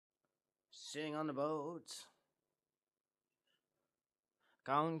Sitting on the boat,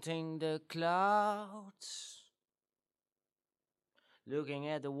 counting the clouds, looking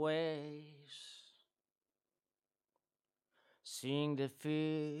at the waves, seeing the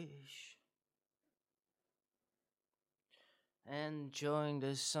fish, enjoying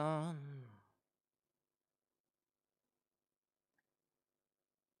the sun.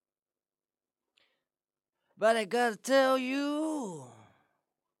 But I gotta tell you,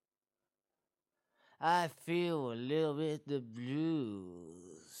 I feel a little bit the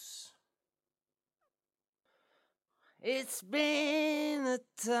blues. It's been a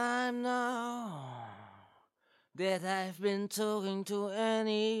time now that I've been talking to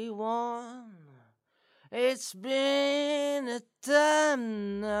anyone. It's been a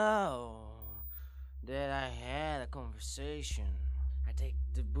time now that I had a conversation. I take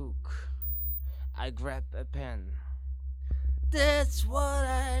the book, I grab a pen. That's what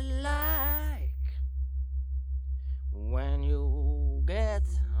I like. When you get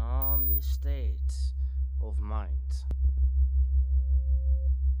on this state of mind,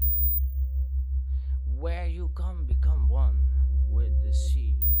 where you can become one with the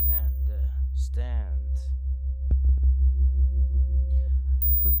sea and the stand.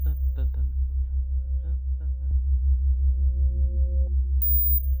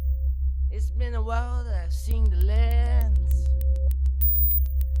 It's been a while that I've seen the land.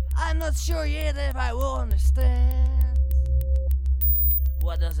 I'm not sure yet if I will understand.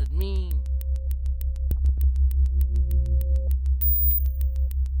 What does it mean?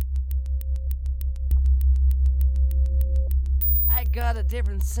 I got a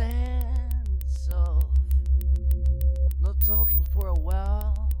different sense of not talking for a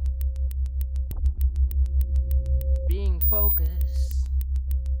while, being focused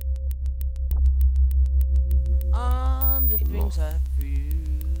on the things I feel.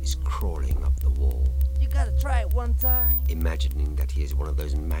 Is crawling up the wall. You gotta try it one time. Imagining that he is one of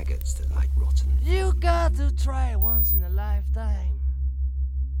those maggots that like rotten. You got to try it once in a lifetime.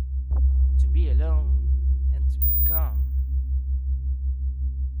 To be alone and to become.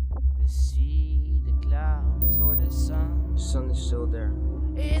 The sea, the clouds, or the sun. The sun is still there.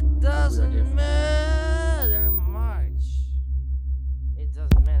 It doesn't matter much. It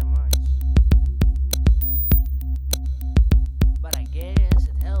doesn't matter much. But I guess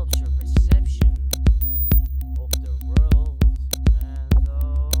it helps your perception of the world and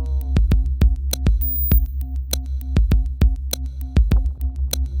all.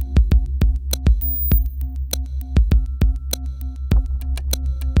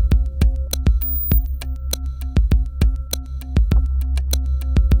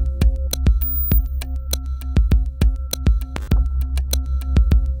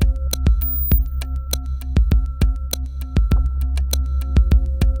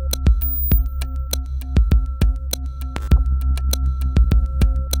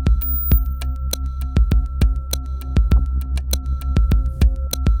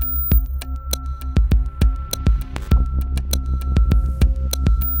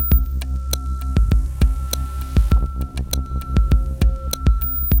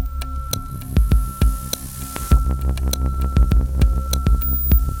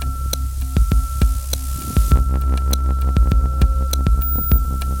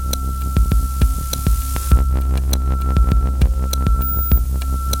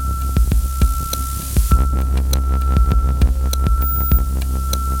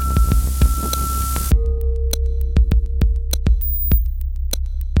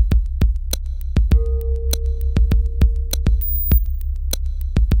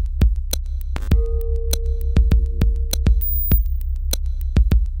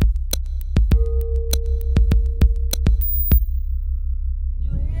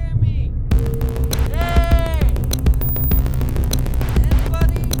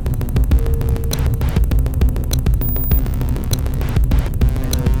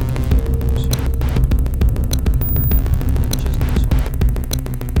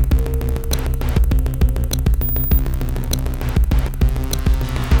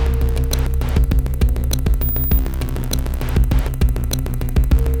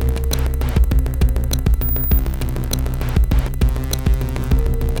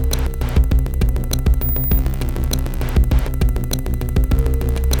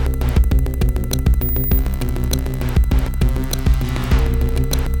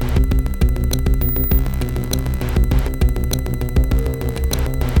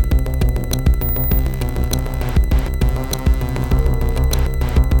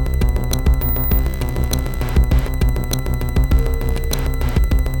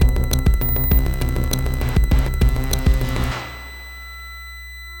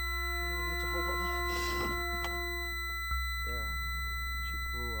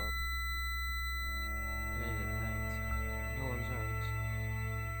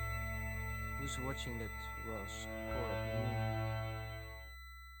 Who's watching that was score at me?